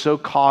man who's so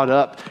caught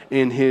up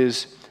in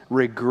his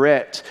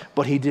regret,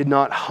 but he did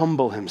not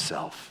humble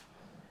himself.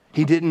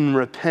 He didn't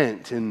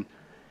repent, and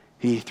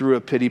he threw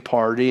a pity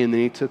party, and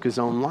then he took his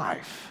own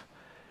life.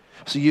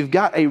 So you've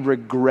got a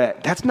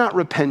regret. That's not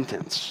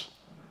repentance.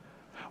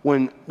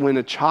 When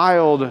a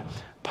child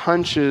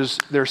punches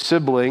their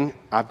sibling,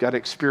 I've got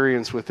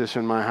experience with this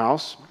in my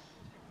house,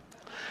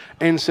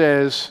 and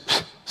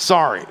says,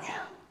 sorry.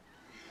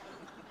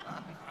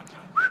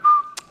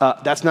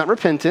 That's not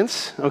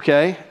repentance,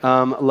 okay?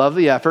 Love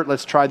the effort.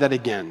 Let's try that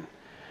again.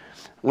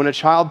 When a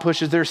child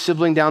pushes their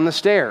sibling down the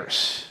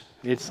stairs,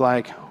 it's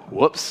like,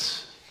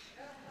 whoops.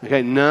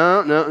 Okay,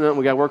 no,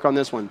 we got to work on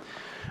this one.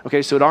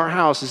 Okay, so at our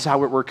house, this is how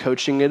we're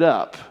coaching it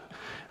up.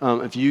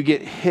 If you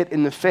get hit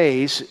in the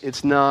face,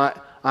 it's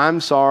not,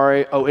 I'm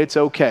sorry, oh, it's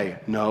okay.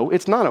 No,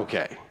 it's not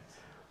okay.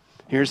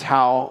 Here's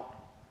how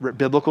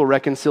biblical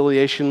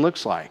reconciliation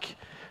looks like.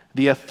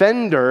 The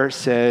offender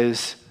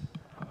says,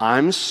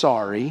 I'm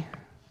sorry,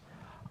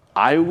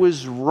 I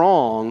was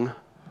wrong,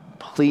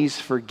 please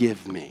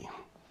forgive me.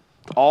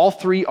 All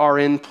three are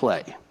in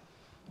play.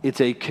 It's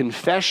a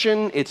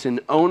confession, it's an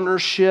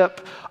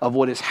ownership of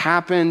what has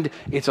happened.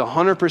 It's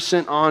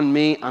 100% on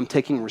me. I'm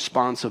taking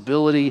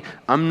responsibility.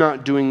 I'm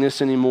not doing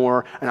this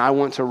anymore, and I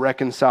want to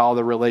reconcile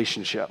the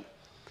relationship.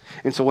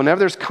 And so whenever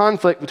there's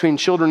conflict between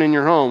children in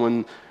your home,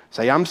 and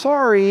say, I'm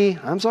sorry,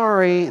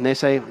 and they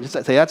say,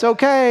 that's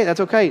okay.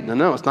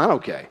 No, it's not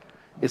okay.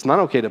 It's not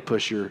okay to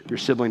push your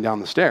sibling down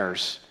the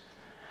stairs.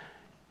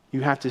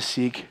 You have to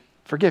seek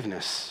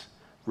forgiveness,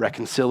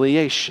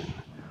 reconciliation.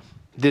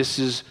 This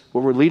is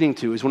what we're leading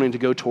to, is wanting to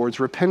go towards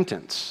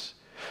repentance.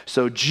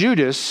 So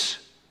Judas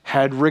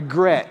had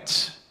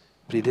regret,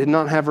 but he did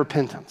not have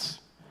repentance.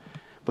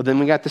 But then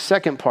we got the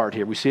second part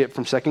here. We see it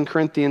from 2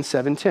 Corinthians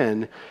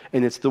 7:10,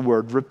 and it's the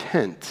word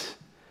repent.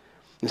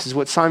 This is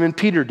what Simon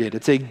Peter did.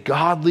 It's a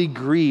godly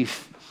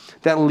grief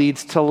that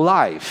leads to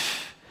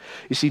life.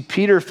 You see,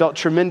 Peter felt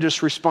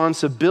tremendous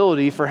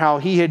responsibility for how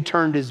he had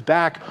turned his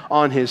back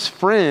on his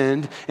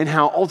friend and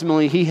how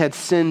ultimately he had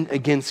sinned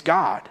against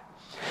God.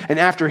 And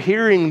after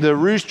hearing the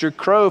rooster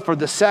crow for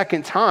the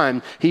second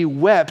time, he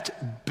wept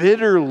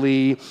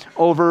bitterly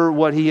over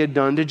what he had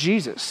done to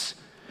Jesus.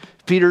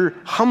 Peter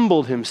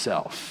humbled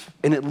himself,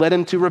 and it led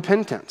him to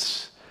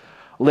repentance.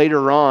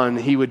 Later on,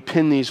 he would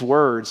pen these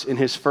words in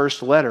his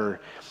first letter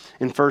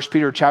in 1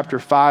 Peter chapter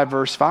 5,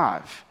 verse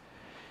 5,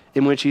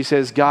 in which he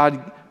says,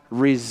 God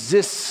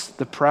resists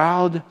the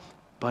proud,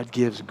 but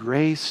gives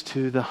grace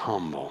to the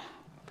humble.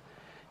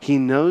 He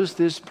knows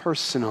this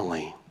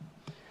personally.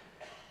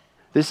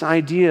 This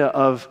idea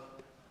of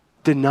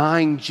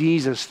denying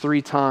Jesus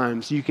 3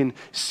 times, you can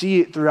see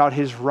it throughout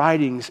his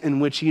writings in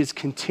which he is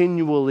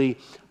continually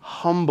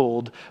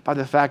humbled by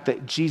the fact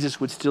that Jesus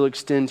would still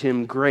extend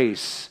him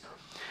grace.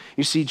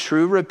 You see,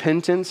 true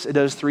repentance, it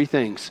does 3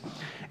 things.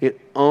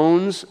 It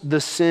owns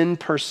the sin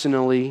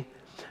personally,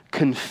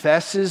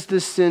 confesses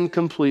the sin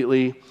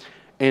completely,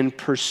 and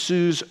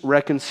pursues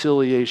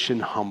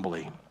reconciliation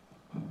humbly.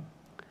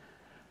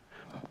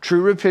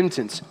 True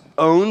repentance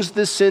owns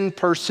the sin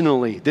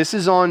personally. This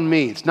is on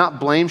me. It's not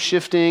blame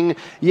shifting.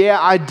 Yeah,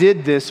 I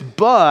did this,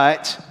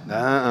 but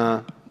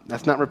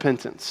that's not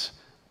repentance.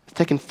 It's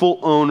taking full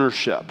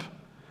ownership.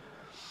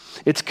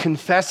 It's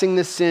confessing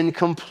the sin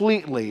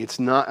completely. It's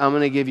not, I'm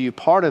going to give you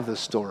part of the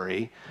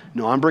story.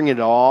 No, I'm bringing it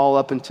all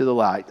up into the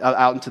light,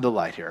 out into the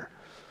light here.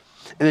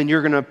 And then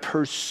you're going to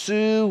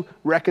pursue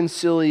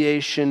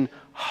reconciliation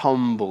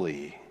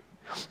humbly.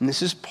 And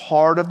this is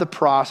part of the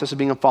process of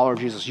being a follower of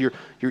Jesus.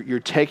 You're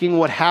taking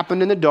what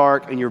happened in the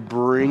dark and you're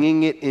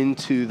bringing it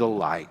into the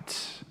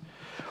light.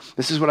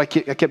 This is what I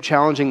kept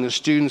challenging the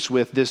students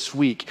with this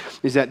week,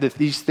 is that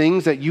these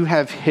things that you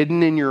have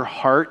hidden in your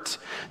heart,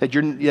 that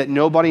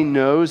nobody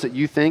knows, that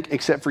you think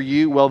except for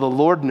you, well, the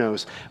Lord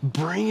knows.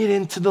 Bring it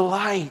into the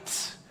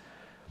light.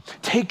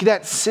 Take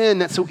that sin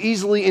that so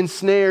easily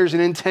ensnares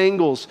and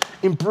entangles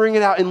and bring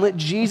it out and let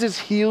Jesus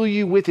heal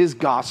you with his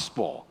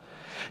gospel.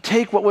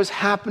 Take what was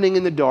happening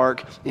in the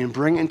dark and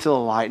bring it into the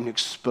light and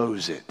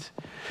expose it.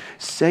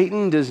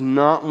 Satan does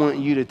not want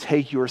you to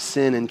take your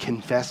sin and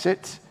confess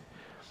it.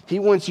 He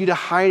wants you to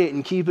hide it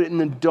and keep it in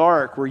the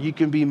dark where you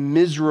can be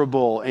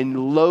miserable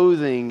and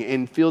loathing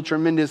and feel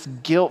tremendous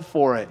guilt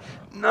for it.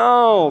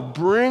 No,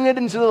 bring it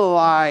into the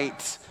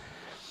light.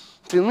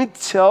 Let me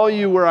tell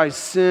you where I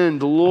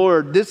sinned.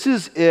 Lord, this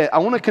is it. I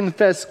want to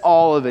confess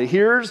all of it.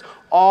 Here's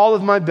all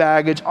of my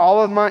baggage,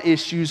 all of my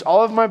issues,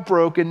 all of my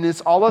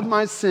brokenness, all of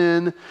my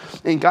sin.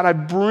 And God, I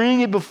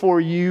bring it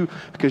before you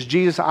because,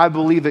 Jesus, I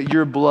believe that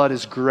your blood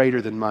is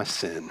greater than my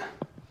sin.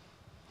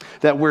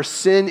 That where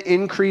sin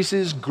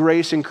increases,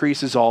 grace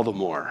increases all the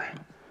more.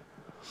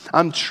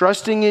 I'm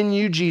trusting in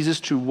you, Jesus,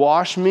 to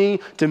wash me,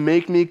 to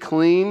make me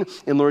clean.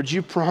 And Lord,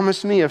 you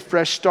promised me a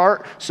fresh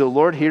start. So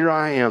Lord, here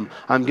I am.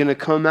 I'm going to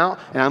come out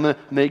and I'm going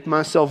to make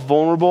myself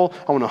vulnerable.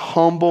 I want to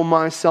humble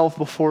myself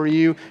before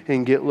you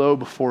and get low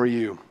before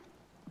you.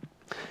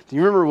 Do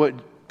you remember what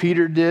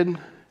Peter did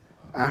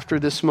after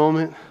this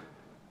moment?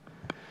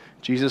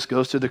 Jesus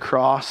goes to the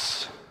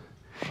cross.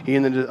 He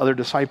and the other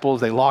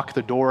disciples, they lock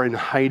the door in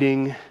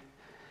hiding.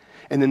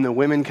 And then the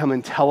women come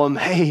and tell him,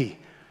 hey,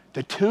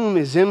 the tomb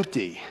is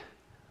empty.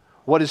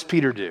 What does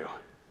Peter do?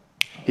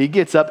 He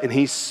gets up and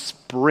he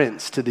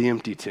sprints to the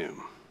empty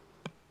tomb.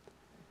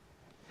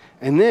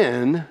 And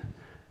then,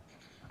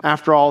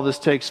 after all this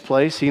takes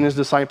place, he and his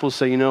disciples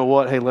say, you know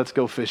what? Hey, let's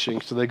go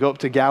fishing. So they go up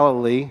to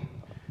Galilee.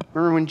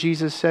 Remember when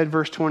Jesus said,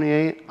 verse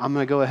 28, I'm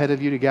going to go ahead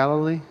of you to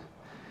Galilee?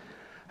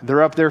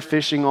 They're up there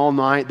fishing all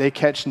night. They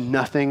catch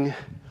nothing.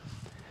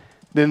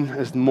 Then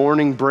as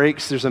morning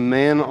breaks, there's a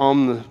man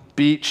on the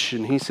beach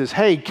and he says,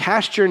 hey,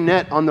 cast your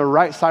net on the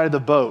right side of the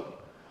boat.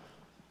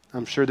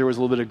 I'm sure there was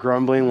a little bit of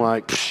grumbling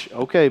like,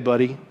 okay,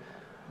 buddy.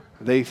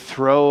 They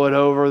throw it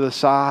over the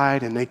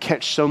side and they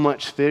catch so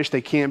much fish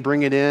they can't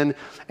bring it in.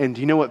 And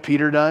do you know what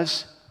Peter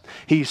does?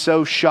 He's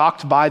so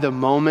shocked by the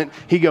moment.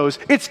 He goes,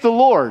 it's the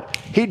Lord.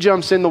 He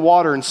jumps in the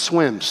water and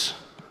swims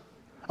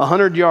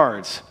 100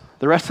 yards.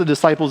 The rest of the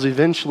disciples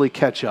eventually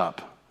catch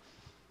up.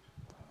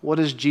 What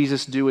does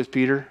Jesus do with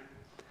Peter?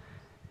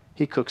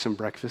 He cooks him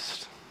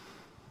breakfast.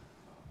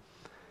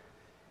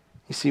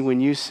 You see,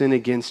 when you sin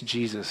against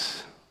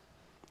Jesus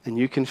and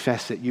you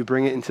confess it, you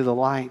bring it into the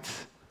light,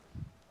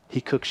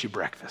 he cooks you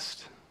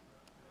breakfast.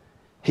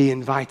 He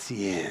invites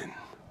you in.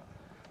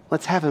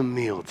 Let's have a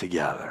meal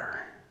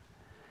together.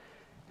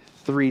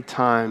 3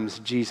 times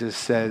Jesus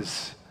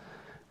says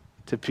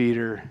to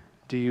Peter,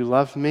 do you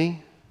love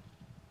me?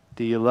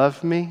 Do you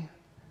love me?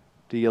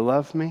 Do you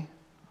love me?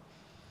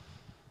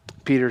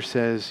 Peter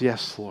says,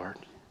 yes, Lord.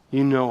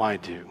 You know I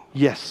do.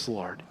 Yes,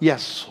 Lord.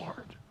 Yes,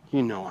 Lord.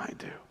 You know I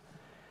do.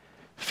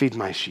 feed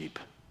my sheep,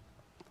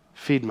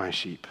 feed my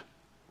sheep,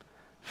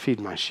 feed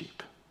my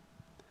sheep.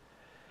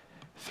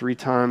 3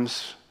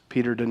 times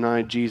Peter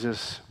denied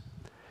Jesus.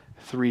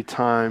 3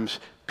 times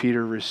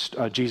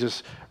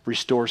Jesus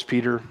restores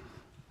Peter.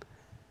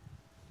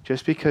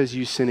 Just because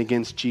you sin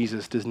against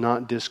Jesus does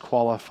not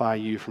disqualify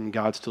you from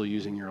God still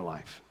using your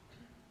life.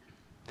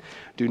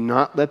 Do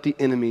not let the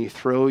enemy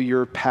throw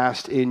your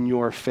past in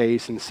your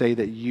face and say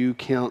that you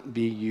can't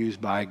be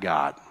used by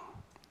God.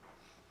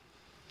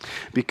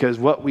 Because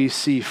what we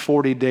see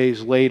 40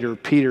 days later,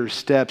 Peter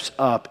steps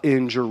up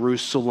in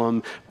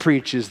Jerusalem,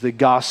 preaches the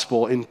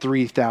gospel, and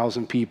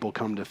 3,000 people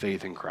come to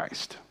faith in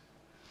Christ.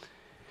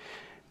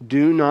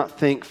 Do not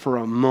think for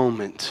a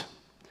moment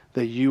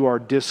that you are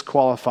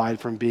disqualified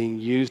from being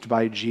used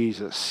by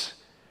Jesus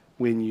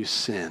when you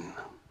sin.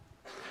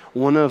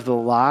 One of the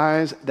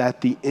lies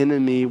that the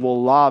enemy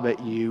will lob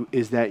at you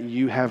is that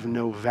you have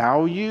no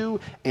value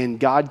and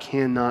God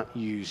cannot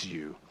use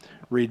you.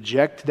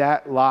 Reject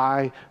that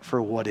lie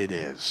for what it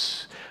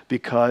is.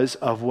 Because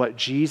of what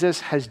Jesus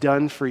has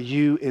done for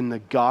you in the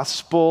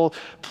gospel,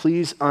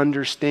 please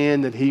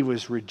understand that he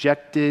was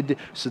rejected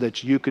so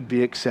that you could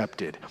be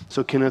accepted.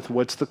 So Kenneth,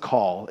 what's the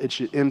call?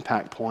 It's your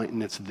impact point,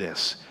 and it's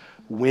this.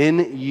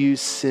 When you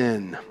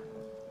sin,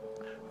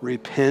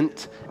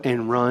 repent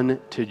and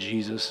run to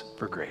Jesus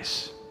for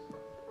grace.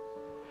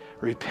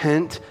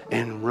 Repent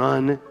and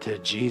run to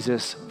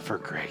Jesus for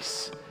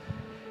grace.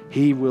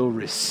 He will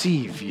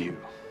receive you.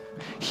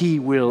 He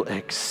will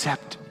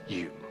accept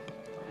you.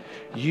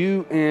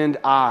 You and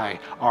I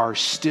are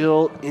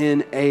still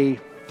in a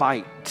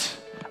fight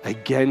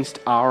against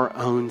our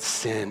own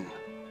sin.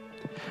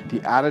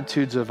 The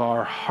attitudes of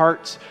our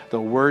hearts,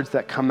 the words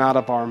that come out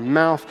of our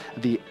mouth,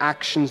 the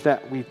actions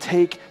that we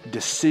take,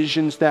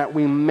 decisions that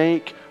we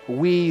make,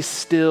 we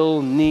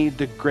still need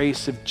the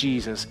grace of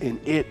Jesus,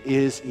 and it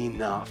is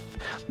enough.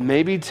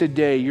 Maybe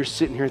today you're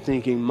sitting here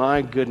thinking,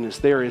 my goodness,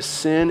 there is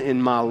sin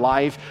in my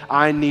life.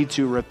 I need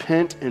to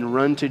repent and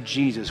run to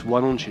Jesus. Why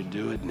don't you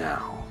do it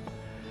now?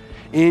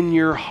 In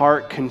your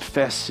heart,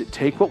 confess it.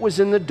 Take what was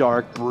in the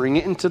dark, bring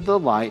it into the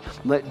light.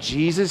 Let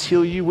Jesus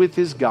heal you with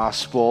his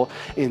gospel.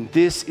 And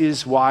this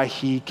is why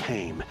he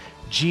came.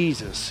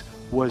 Jesus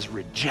was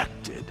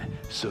rejected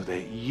so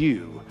that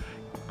you,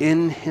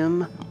 in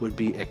him, would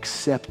be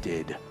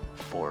accepted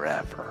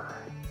forever.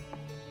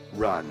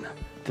 Run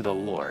to the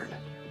Lord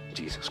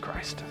Jesus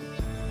Christ.